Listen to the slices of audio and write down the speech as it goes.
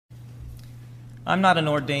I'm not an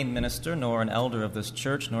ordained minister, nor an elder of this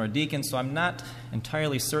church, nor a deacon, so I'm not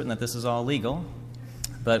entirely certain that this is all legal.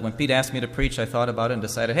 But when Pete asked me to preach, I thought about it and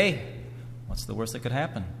decided, hey, what's the worst that could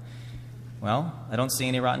happen? Well, I don't see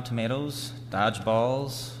any rotten tomatoes,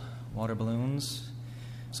 dodgeballs, water balloons,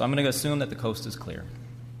 so I'm going to assume that the coast is clear.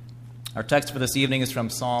 Our text for this evening is from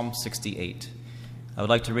Psalm 68. I would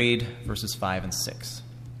like to read verses 5 and 6.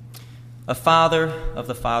 A father of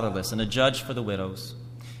the fatherless and a judge for the widows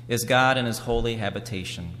is God in his holy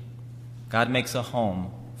habitation. God makes a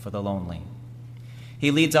home for the lonely.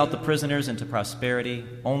 He leads out the prisoners into prosperity.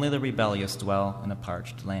 Only the rebellious dwell in a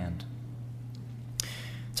parched land.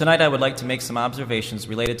 Tonight I would like to make some observations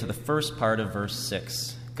related to the first part of verse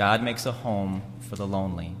 6. God makes a home for the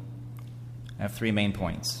lonely. I have three main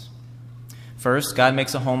points. First, God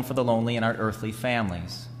makes a home for the lonely in our earthly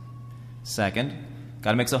families. Second,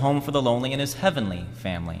 God makes a home for the lonely in his heavenly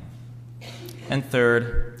family. And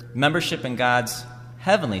third, membership in God's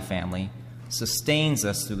heavenly family sustains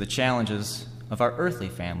us through the challenges of our earthly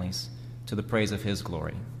families to the praise of his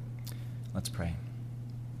glory. Let's pray.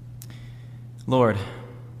 Lord,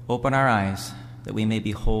 open our eyes that we may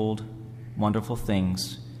behold wonderful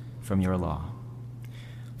things from your law.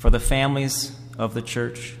 For the families of the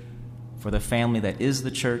church, for the family that is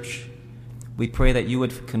the church, we pray that you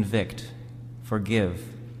would convict,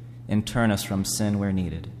 forgive, and turn us from sin where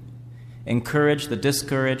needed. Encourage the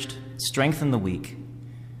discouraged, strengthen the weak.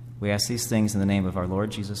 We ask these things in the name of our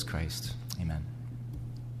Lord Jesus Christ. Amen.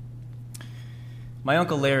 My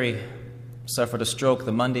Uncle Larry suffered a stroke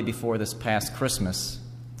the Monday before this past Christmas,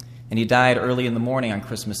 and he died early in the morning on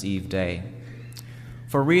Christmas Eve day.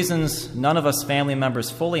 For reasons none of us family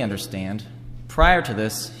members fully understand, prior to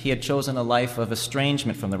this, he had chosen a life of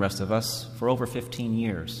estrangement from the rest of us for over 15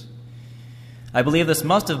 years. I believe this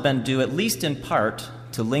must have been due, at least in part,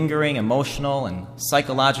 to lingering emotional and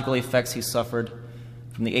psychological effects he suffered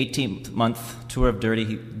from the 18-month tour of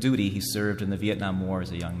duty he served in the Vietnam War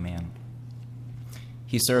as a young man.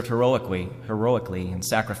 He served heroically and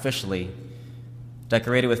sacrificially,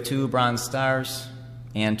 decorated with 2 bronze stars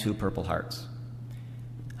and 2 Purple Hearts.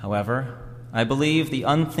 However, I believe the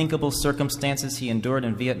unthinkable circumstances he endured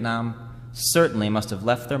in Vietnam certainly must have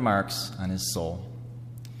left their marks on his soul.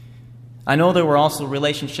 I know there were also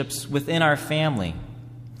relationships within our family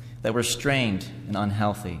that were strained and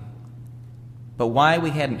unhealthy. But why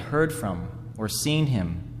we hadn't heard from or seen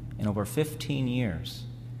him in over 15 years,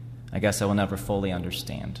 I guess I will never fully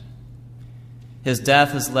understand. His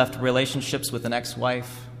death has left relationships with an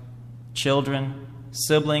ex-wife, children,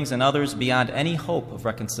 siblings, and others beyond any hope of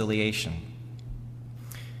reconciliation.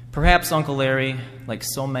 Perhaps Uncle Larry, like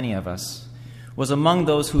so many of us, was among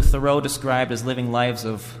those who Thoreau described as living lives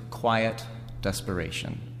of quiet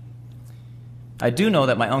desperation. I do know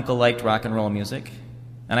that my uncle liked rock and roll music,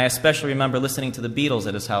 and I especially remember listening to the Beatles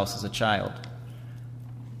at his house as a child.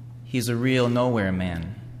 He's a real nowhere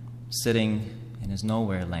man, sitting in his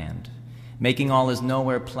nowhere land, making all his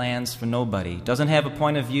nowhere plans for nobody, doesn't have a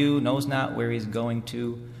point of view, knows not where he's going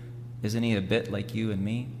to. Isn't he a bit like you and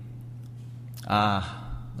me? Ah,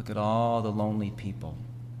 look at all the lonely people.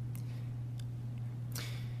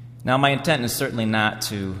 Now, my intent is certainly not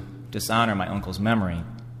to dishonor my uncle's memory.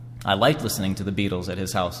 I liked listening to the Beatles at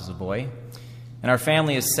his house as a boy, and our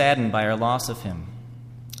family is saddened by our loss of him.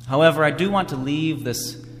 However, I do want to leave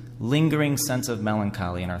this lingering sense of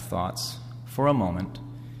melancholy in our thoughts for a moment,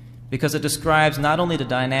 because it describes not only the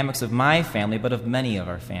dynamics of my family, but of many of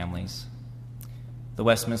our families. The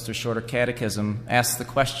Westminster Shorter Catechism asks the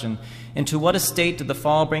question, into what estate did the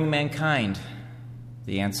fall bring mankind?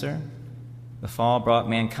 The answer, the fall brought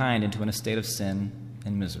mankind into an estate of sin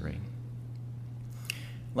and misery.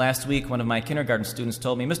 Last week, one of my kindergarten students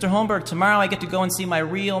told me, Mr. Holmberg, tomorrow I get to go and see my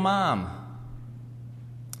real mom.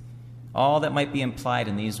 All that might be implied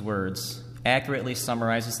in these words accurately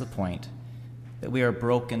summarizes the point that we are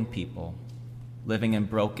broken people living in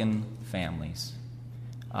broken families.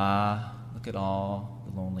 Ah, look at all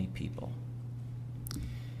the lonely people.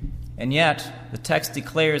 And yet, the text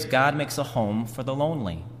declares God makes a home for the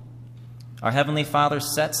lonely. Our Heavenly Father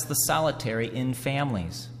sets the solitary in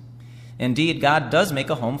families. Indeed, God does make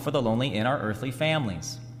a home for the lonely in our earthly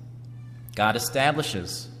families. God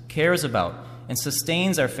establishes, cares about, and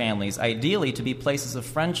sustains our families, ideally to be places of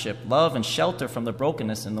friendship, love, and shelter from the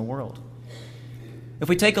brokenness in the world. If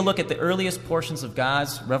we take a look at the earliest portions of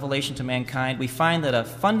God's revelation to mankind, we find that a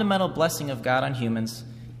fundamental blessing of God on humans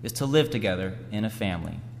is to live together in a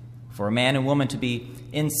family, for a man and woman to be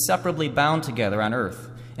inseparably bound together on earth,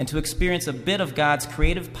 and to experience a bit of God's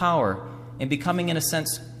creative power in becoming, in a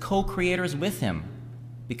sense, co-creators with him,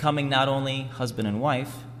 becoming not only husband and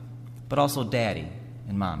wife, but also daddy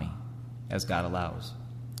and mommy, as God allows.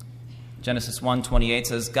 Genesis 1:28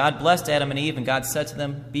 says, God blessed Adam and Eve, and God said to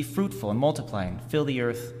them, be fruitful and multiply and fill the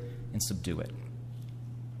earth and subdue it.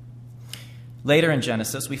 Later in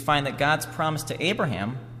Genesis, we find that God's promise to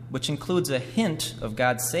Abraham, which includes a hint of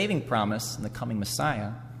God's saving promise in the coming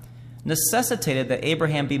Messiah, necessitated that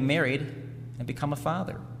Abraham be married and become a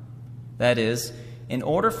father. That is, in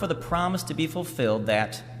order for the promise to be fulfilled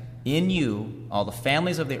that in you all the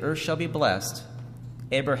families of the earth shall be blessed,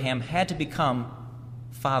 Abraham had to become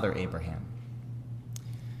Father Abraham.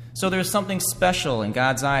 So there's something special in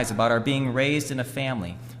God's eyes about our being raised in a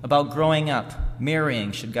family, about growing up,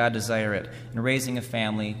 marrying, should God desire it, and raising a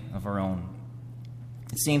family of our own.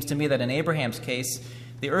 It seems to me that in Abraham's case,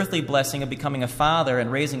 the earthly blessing of becoming a father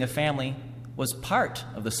and raising a family was part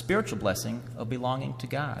of the spiritual blessing of belonging to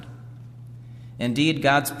God. Indeed,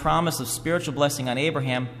 God's promise of spiritual blessing on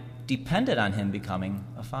Abraham depended on him becoming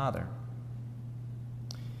a father.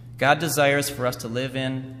 God desires for us to live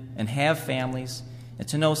in and have families and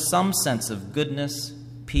to know some sense of goodness,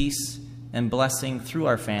 peace, and blessing through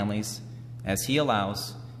our families as He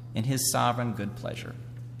allows in His sovereign good pleasure.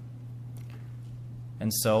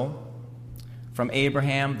 And so, from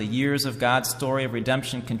Abraham, the years of God's story of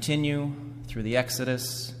redemption continue through the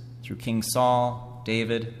Exodus, through King Saul,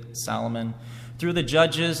 David, Solomon, through the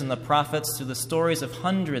judges and the prophets, through the stories of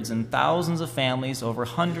hundreds and thousands of families over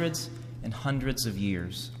hundreds and hundreds of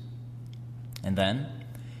years. And then,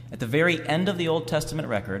 at the very end of the Old Testament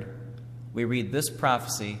record, we read this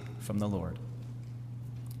prophecy from the Lord.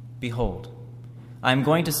 Behold, I am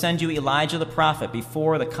going to send you Elijah the prophet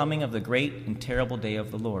before the coming of the great and terrible day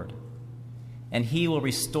of the Lord. And he will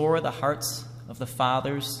restore the hearts of the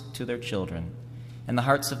fathers to their children, and the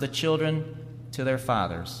hearts of the children to their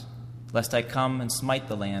fathers, lest I come and smite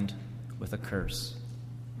the land with a curse.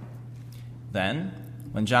 Then,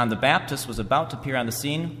 when John the Baptist was about to appear on the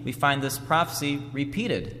scene, we find this prophecy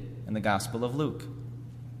repeated in the Gospel of Luke.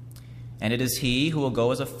 And it is he who will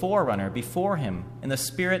go as a forerunner before him in the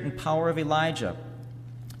spirit and power of Elijah,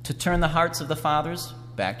 to turn the hearts of the fathers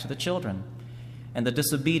back to the children, and the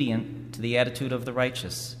disobedient to the attitude of the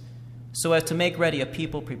righteous, so as to make ready a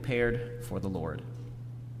people prepared for the Lord.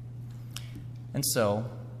 And so,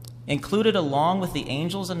 included along with the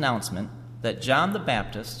angel's announcement that John the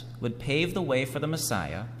Baptist would pave the way for the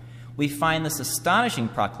Messiah, we find this astonishing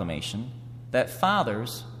proclamation that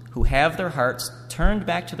fathers who have their hearts turned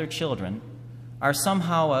back to their children are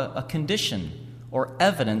somehow a condition or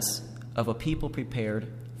evidence of a people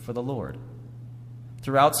prepared for the Lord.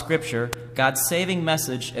 Throughout Scripture, God's saving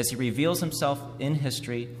message as He reveals Himself in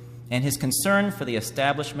history and His concern for the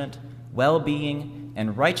establishment, well-being,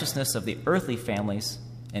 and righteousness of the earthly families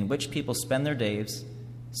in which people spend their days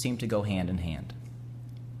seem to go hand in hand.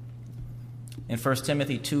 In 1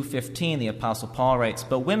 Timothy 2:15, the Apostle Paul writes,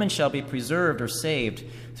 "But women shall be preserved or saved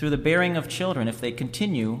through the bearing of children if they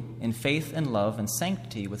continue in faith and love and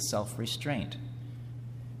sanctity with self-restraint."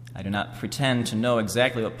 I do not pretend to know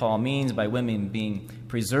exactly what Paul means by women being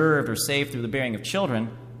preserved or saved through the bearing of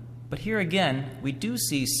children, but here again, we do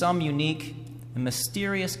see some unique and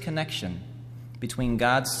mysterious connection between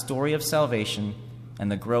God's story of salvation and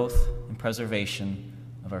the growth and preservation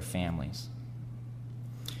of our families.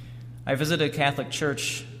 I visited a Catholic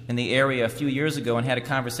church in the area a few years ago and had a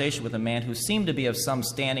conversation with a man who seemed to be of some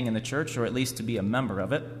standing in the church, or at least to be a member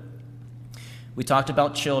of it. We talked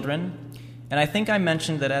about children, and I think I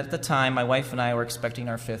mentioned that at the time my wife and I were expecting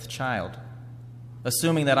our 5th child.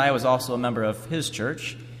 Assuming that I was also a member of his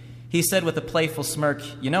church, he said with a playful smirk,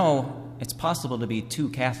 "You know, it's possible to be too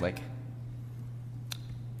Catholic."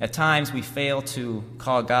 At times we fail to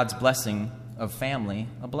call God's blessing of family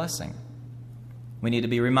a blessing. We need to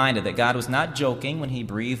be reminded that God was not joking when He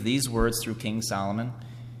breathed these words through King Solomon.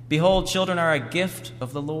 "Behold, children are a gift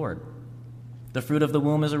of the Lord. The fruit of the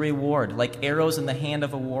womb is a reward. Like arrows in the hand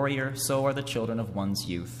of a warrior, so are the children of one's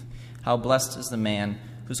youth. How blessed is the man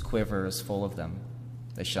whose quiver is full of them.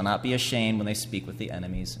 They shall not be ashamed when they speak with the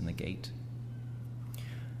enemies in the gate."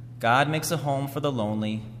 God makes a home for the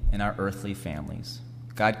lonely in our earthly families.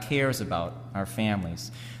 God cares about our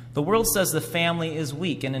families. The world says the family is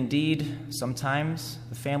weak, and indeed, sometimes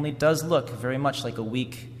the family does look very much like a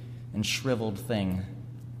weak and shriveled thing.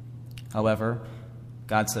 However,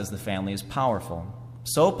 God says the family is powerful.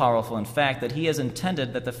 So powerful, in fact, that He has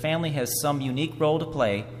intended that the family has some unique role to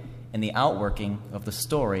play in the outworking of the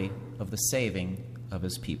story of the saving of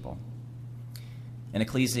His people. In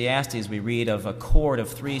Ecclesiastes, we read of a cord of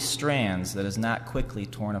 3 strands that is not quickly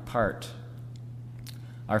torn apart.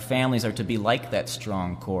 Our families are to be like that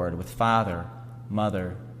strong cord, with father,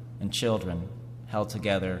 mother, and children held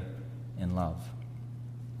together in love.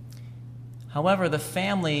 However, the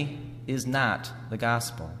family is not the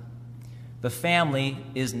gospel. The family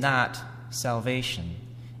is not salvation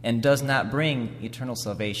and does not bring eternal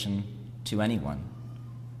salvation to anyone.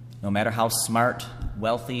 No matter how smart,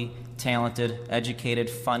 wealthy, talented, educated,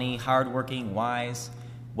 funny, hardworking, wise,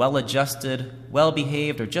 well-adjusted,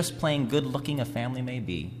 well-behaved, or just plain good-looking a family may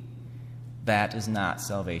be, that is not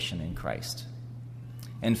salvation in Christ.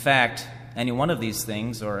 In fact, any one of these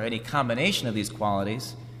things or any combination of these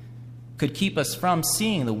qualities could keep us from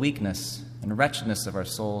seeing the weakness and wretchedness of our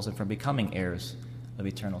souls and from becoming heirs of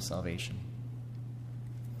eternal salvation.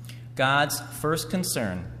 God's first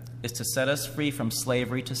concern is to set us free from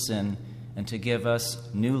slavery to sin and to give us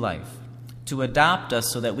new life, to adopt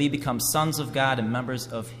us so that we become sons of God and members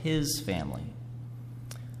of His family.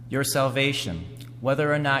 Your salvation,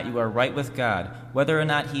 whether or not you are right with God, whether or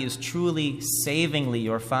not He is truly savingly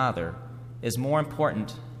your Father, is more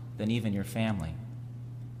important than even your family.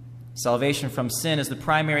 Salvation from sin is the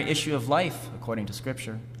primary issue of life, according to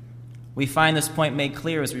Scripture. We find this point made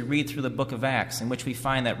clear as we read through the book of Acts, in which we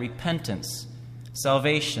find that repentance,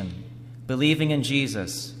 salvation, believing in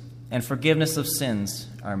Jesus, and forgiveness of sins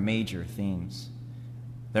are major themes.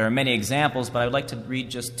 There are many examples, but I would like to read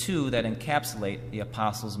just two that encapsulate the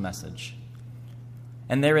apostles' message.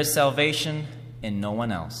 And there is salvation in no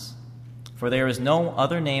one else, for there is no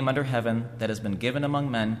other name under heaven that has been given among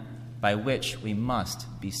men by which we must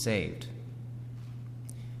be saved.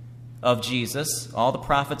 Of Jesus, all the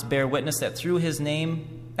prophets bear witness that through His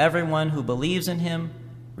name, everyone who believes in Him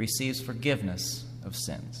receives forgiveness of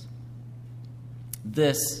sins.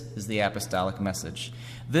 This is the apostolic message.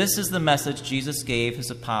 This is the message Jesus gave His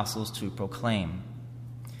apostles to proclaim.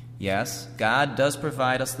 Yes, God does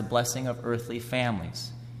provide us the blessing of earthly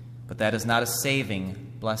families, but that is not a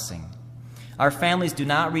saving blessing. Our families do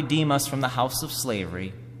not redeem us from the house of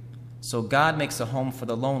slavery, so God makes a home for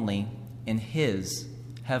the lonely in His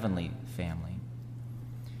heavenly family.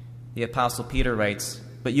 The Apostle Peter writes,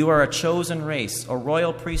 "But you are a chosen race, a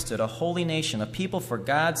royal priesthood, a holy nation, a people for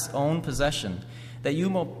God's own possession, that you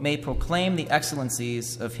may proclaim the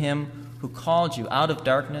excellencies of Him who called you out of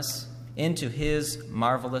darkness into His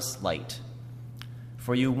marvelous light.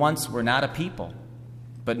 For you once were not a people,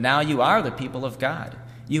 but now you are the people of God.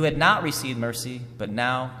 You had not received mercy, but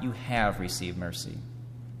now you have received mercy."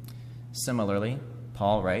 Similarly,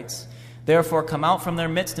 Paul writes, "Therefore come out from their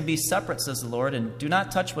midst and be separate, says the Lord, and do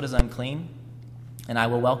not touch what is unclean, and I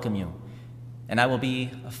will welcome you, and I will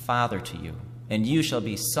be a father to you, and you shall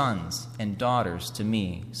be sons and daughters to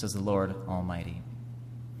me, says the Lord Almighty."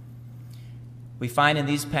 We find in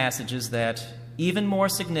these passages that even more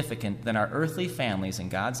significant than our earthly families in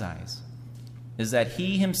God's eyes is that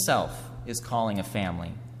He Himself is calling a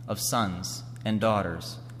family of sons and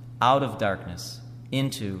daughters out of darkness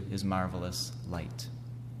into His marvelous light.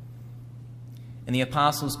 In the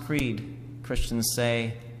Apostles' Creed, Christians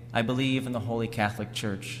say, "I believe in the Holy Catholic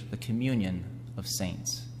Church, the communion of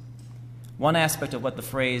saints." One aspect of what the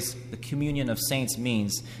phrase, the communion of saints,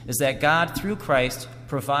 means is that God, through Christ,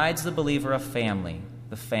 provides the believer a family,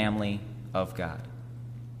 the family of God.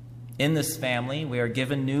 In this family, we are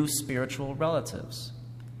given new spiritual relatives.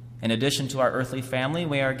 In addition to our earthly family,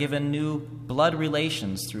 we are given new blood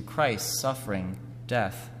relations through Christ's suffering,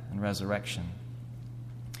 death, and resurrection.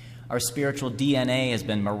 Our spiritual DNA has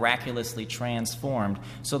been miraculously transformed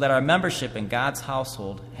so that our membership in God's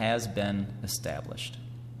household has been established.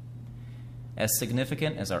 As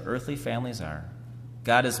significant as our earthly families are,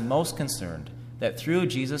 God is most concerned that through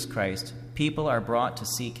Jesus Christ, people are brought to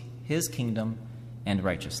seek His kingdom and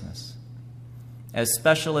righteousness. As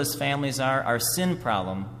special as families are, our sin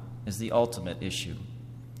problem is the ultimate issue.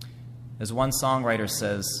 As one songwriter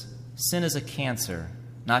says, sin is a cancer,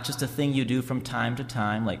 not just a thing you do from time to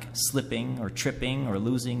time, like slipping or tripping or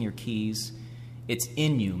losing your keys. It's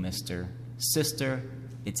in you, mister. Sister,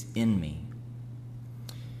 it's in me.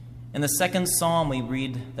 In the second psalm, we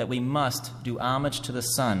read that we must do homage to the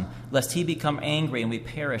Son, lest He become angry and we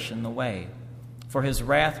perish in the way. For His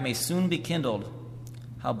wrath may soon be kindled.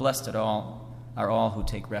 How blessed are all who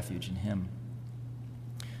take refuge in Him.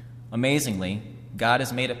 Amazingly, God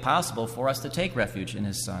has made it possible for us to take refuge in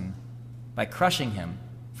His Son by crushing Him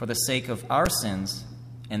for the sake of our sins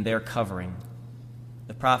and their covering.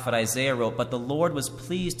 The prophet Isaiah wrote, "But the Lord was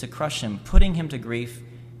pleased to crush Him, putting Him to grief,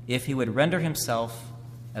 if He would render Himself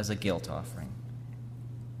as a guilt offering."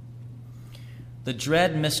 The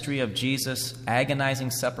dread mystery of Jesus'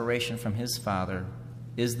 agonizing separation from His Father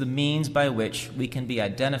is the means by which we can be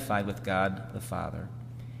identified with God the Father.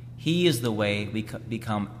 He is the way we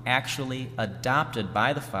become actually adopted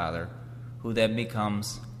by the Father, who then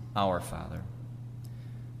becomes our Father.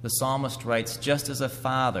 The psalmist writes, "Just as a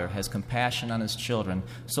father has compassion on his children,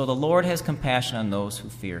 so the Lord has compassion on those who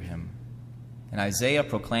fear him." And Isaiah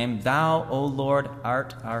proclaimed, "Thou, O Lord,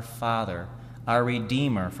 art our Father, our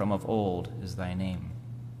Redeemer from of old is thy name."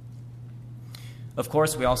 Of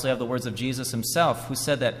course, we also have the words of Jesus himself, who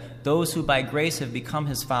said that those who by grace have become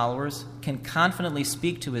his followers can confidently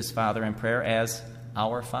speak to his Father in prayer as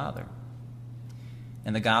our Father.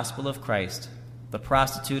 In the gospel of Christ, the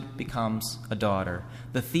prostitute becomes a daughter.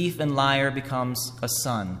 The thief and liar becomes a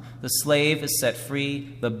son. The slave is set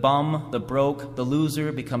free. The bum, the broke, the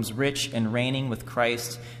loser becomes rich and reigning with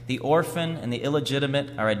Christ. The orphan and the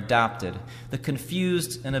illegitimate are adopted. The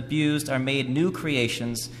confused and abused are made new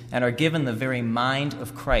creations and are given the very mind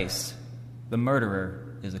of Christ. The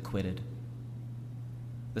murderer is acquitted.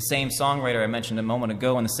 The same songwriter I mentioned a moment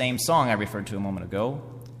ago and the same song I referred to a moment ago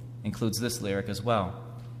includes this lyric as well.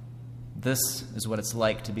 This is what it's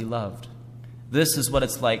like to be loved. This is what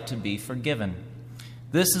it's like to be forgiven.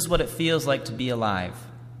 This is what it feels like to be alive,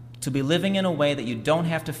 to be living in a way that you don't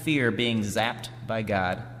have to fear being zapped by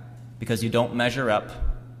God because you don't measure up.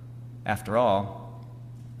 After all,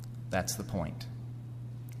 that's the point.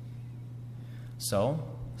 So,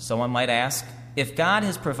 someone might ask, if God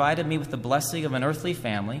has provided me with the blessing of an earthly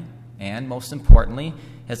family, and most importantly,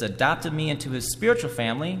 has adopted me into his spiritual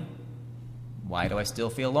family, why do I still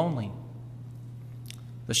feel lonely?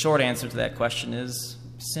 The short answer to that question is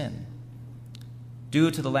sin.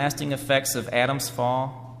 Due to the lasting effects of Adam's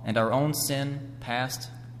fall and our own sin, past,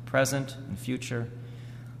 present, and future,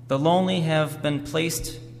 the lonely who have been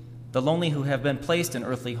placed in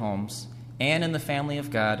earthly homes and in the family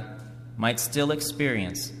of God might still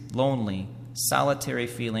experience lonely, solitary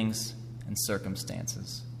feelings and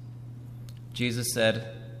circumstances. Jesus said,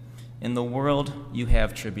 "In the world you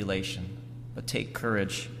have tribulation, but take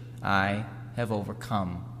courage, I have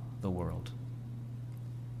overcome the world."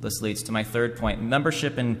 This leads to my third point.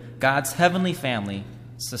 Membership in God's heavenly family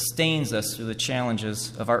sustains us through the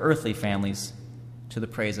challenges of our earthly families to the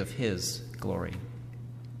praise of his glory.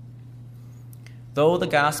 Though the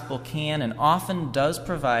gospel can and often does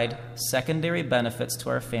provide secondary benefits to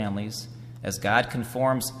our families as God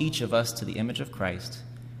conforms each of us to the image of Christ,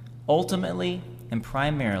 ultimately and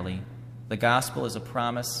primarily, the gospel is a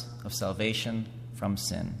promise of salvation from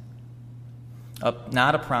sin.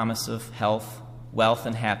 Not a promise of health, wealth,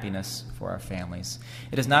 and happiness for our families.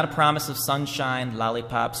 It is not a promise of sunshine,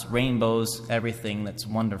 lollipops, rainbows, everything that's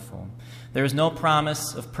wonderful. There is no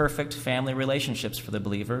promise of perfect family relationships for the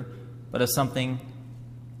believer, but of something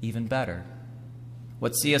even better.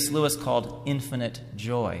 What C.S. Lewis called infinite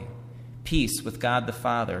joy, peace with God the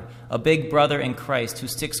Father, a big brother in Christ who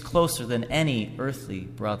sticks closer than any earthly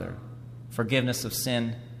brother, forgiveness of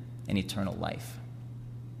sin, and eternal life.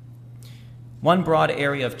 One broad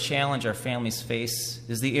area of challenge our families face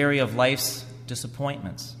is the area of life's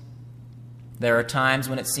disappointments. There are times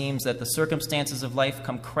when it seems that the circumstances of life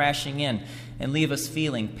come crashing in and leave us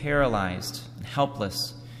feeling paralyzed and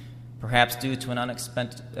helpless, perhaps due to an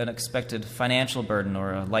unexpected financial burden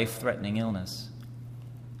or a life-threatening illness.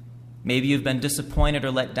 Maybe you've been disappointed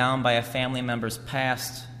or let down by a family member's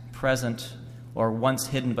past, present, or once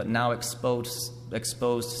hidden but now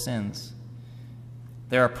exposed sins.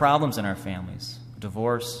 There are problems in our families: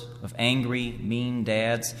 divorce, of angry, mean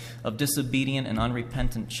dads, of disobedient and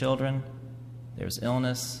unrepentant children. There's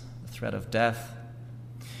illness, the threat of death.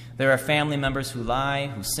 There are family members who lie,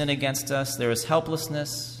 who sin against us. There is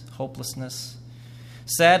helplessness, hopelessness.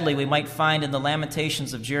 Sadly, we might find in the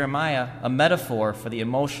Lamentations of Jeremiah a metaphor for the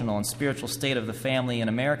emotional and spiritual state of the family in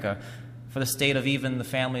America, for the state of even the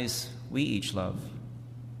families we each love.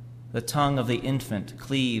 The tongue of the infant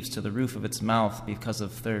cleaves to the roof of its mouth because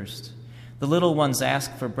of thirst. The little ones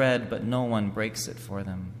ask for bread, but no one breaks it for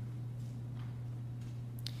them.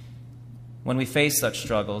 When we face such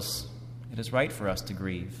struggles, it is right for us to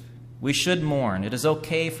grieve. We should mourn. It is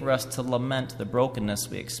okay for us to lament the brokenness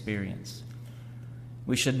we experience.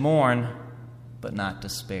 We should mourn, but not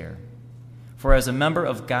despair. For as a member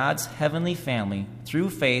of God's heavenly family,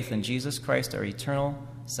 through faith in Jesus Christ, our eternal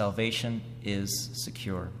salvation is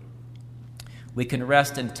secure. We can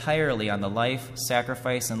rest entirely on the life,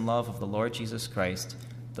 sacrifice, and love of the Lord Jesus Christ,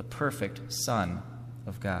 the perfect Son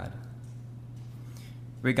of God.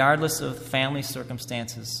 Regardless of family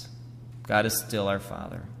circumstances, God is still our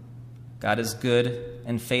Father. God is good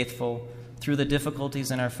and faithful through the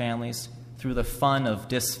difficulties in our families, through the fun of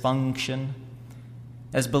dysfunction.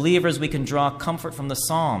 As believers, we can draw comfort from the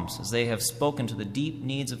Psalms as they have spoken to the deep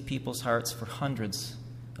needs of people's hearts for hundreds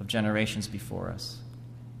of generations before us.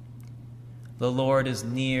 The Lord is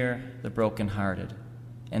near the brokenhearted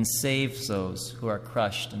and saves those who are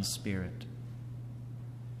crushed in spirit.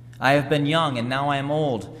 I have been young, and now I am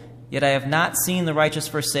old, yet I have not seen the righteous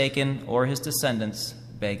forsaken or his descendants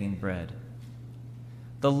begging bread.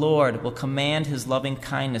 The Lord will command his loving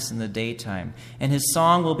kindness in the daytime, and his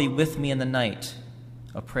song will be with me in the night,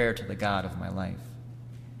 a prayer to the God of my life.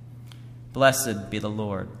 Blessed be the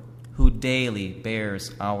Lord, who daily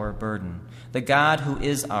bears our burden, the God who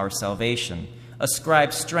is our salvation.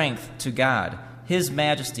 Ascribe strength to God. His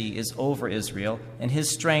majesty is over Israel, and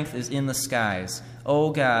his strength is in the skies.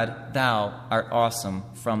 O God, thou art awesome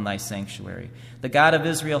from thy sanctuary. The God of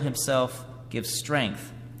Israel himself gives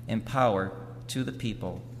strength and power to the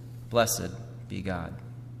people. Blessed be God.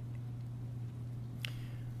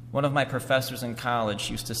 One of my professors in college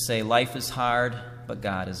used to say, life is hard, but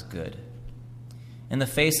God is good. In the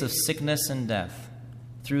face of sickness and death,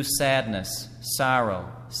 through sadness,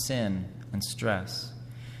 sorrow, sin, and stress,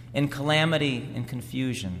 in calamity and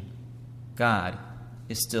confusion, God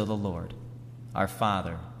is still the Lord, our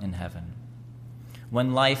Father in heaven.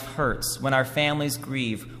 When life hurts, when our families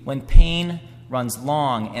grieve, when pain runs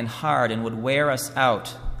long and hard and would wear us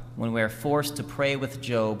out, when we are forced to pray with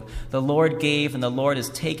Job, the Lord gave and the Lord is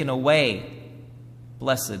taken away.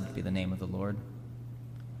 Blessed be the name of the Lord.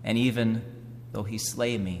 And even though he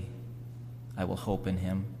slay me, I will hope in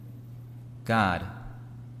him. God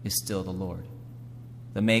is still the Lord,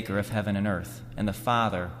 the maker of heaven and earth, and the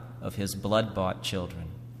Father of his blood-bought children.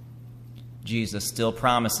 Jesus still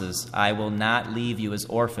promises, I will not leave you as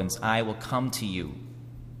orphans. I will come to you.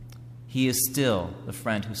 He is still the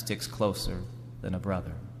friend who sticks closer than a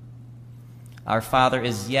brother. Our Father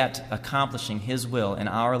is yet accomplishing his will in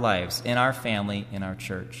our lives, in our family, in our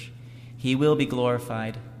church. He will be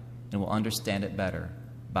glorified and will understand it better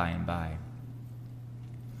by and by.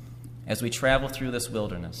 As we travel through this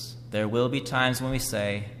wilderness, there will be times when we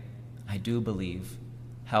say, I do believe,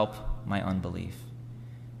 help my unbelief.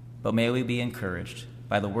 But may we be encouraged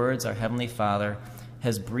by the words our Heavenly Father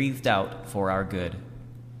has breathed out for our good.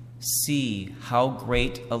 See how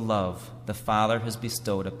great a love the Father has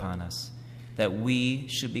bestowed upon us, that we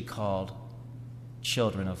should be called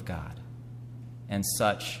children of God. And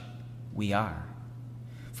such we are.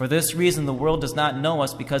 For this reason, the world does not know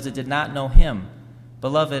us because it did not know him.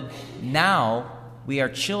 Beloved, now we are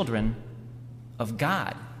children of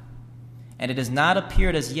God, and it has not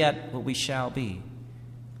appeared as yet what we shall be.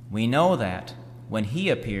 We know that when he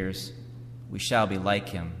appears, we shall be like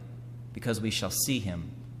him, because we shall see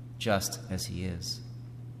him just as he is.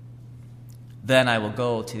 Then I will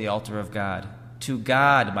go to the altar of God, to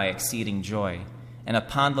God my exceeding joy, and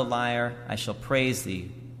upon the lyre I shall praise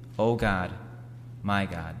thee, O God, my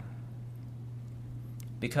God.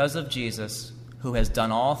 Because of Jesus, who has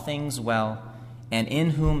done all things well, and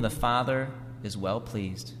in whom the Father is well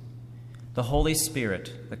pleased, the Holy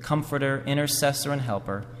Spirit, the Comforter, Intercessor, and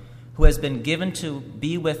Helper, who has been given to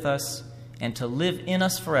be with us and to live in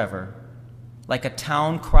us forever, like a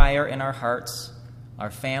town crier in our hearts,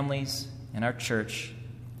 our families, and our church,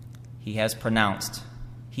 he has pronounced,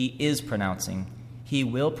 he is pronouncing, he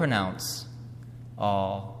will pronounce,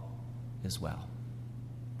 all is well.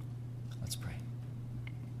 Let's pray.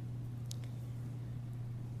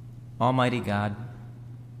 Almighty God,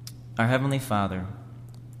 our Heavenly Father,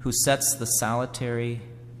 who sets the solitary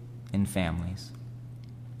in families,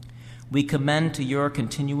 we commend to your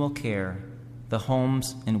continual care the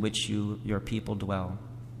homes in which your people dwell.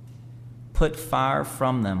 Put far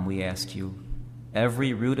from them, we ask you,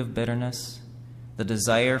 every root of bitterness, the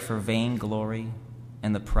desire for vainglory,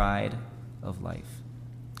 and the pride of life.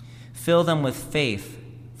 Fill them with faith,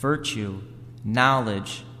 virtue,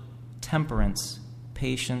 knowledge, temperance,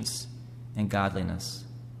 patience, and godliness.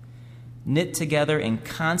 Knit together in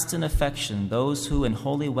constant affection those who in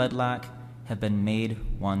holy wedlock have been made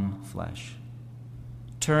one flesh.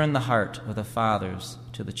 Turn the heart of the fathers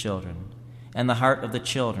to the children, and the heart of the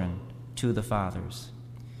children to the fathers,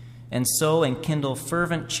 and so enkindle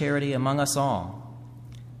fervent charity among us all,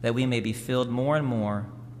 that we may be filled more and more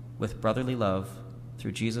with brotherly love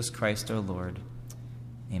through Jesus Christ our Lord.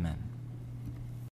 Amen.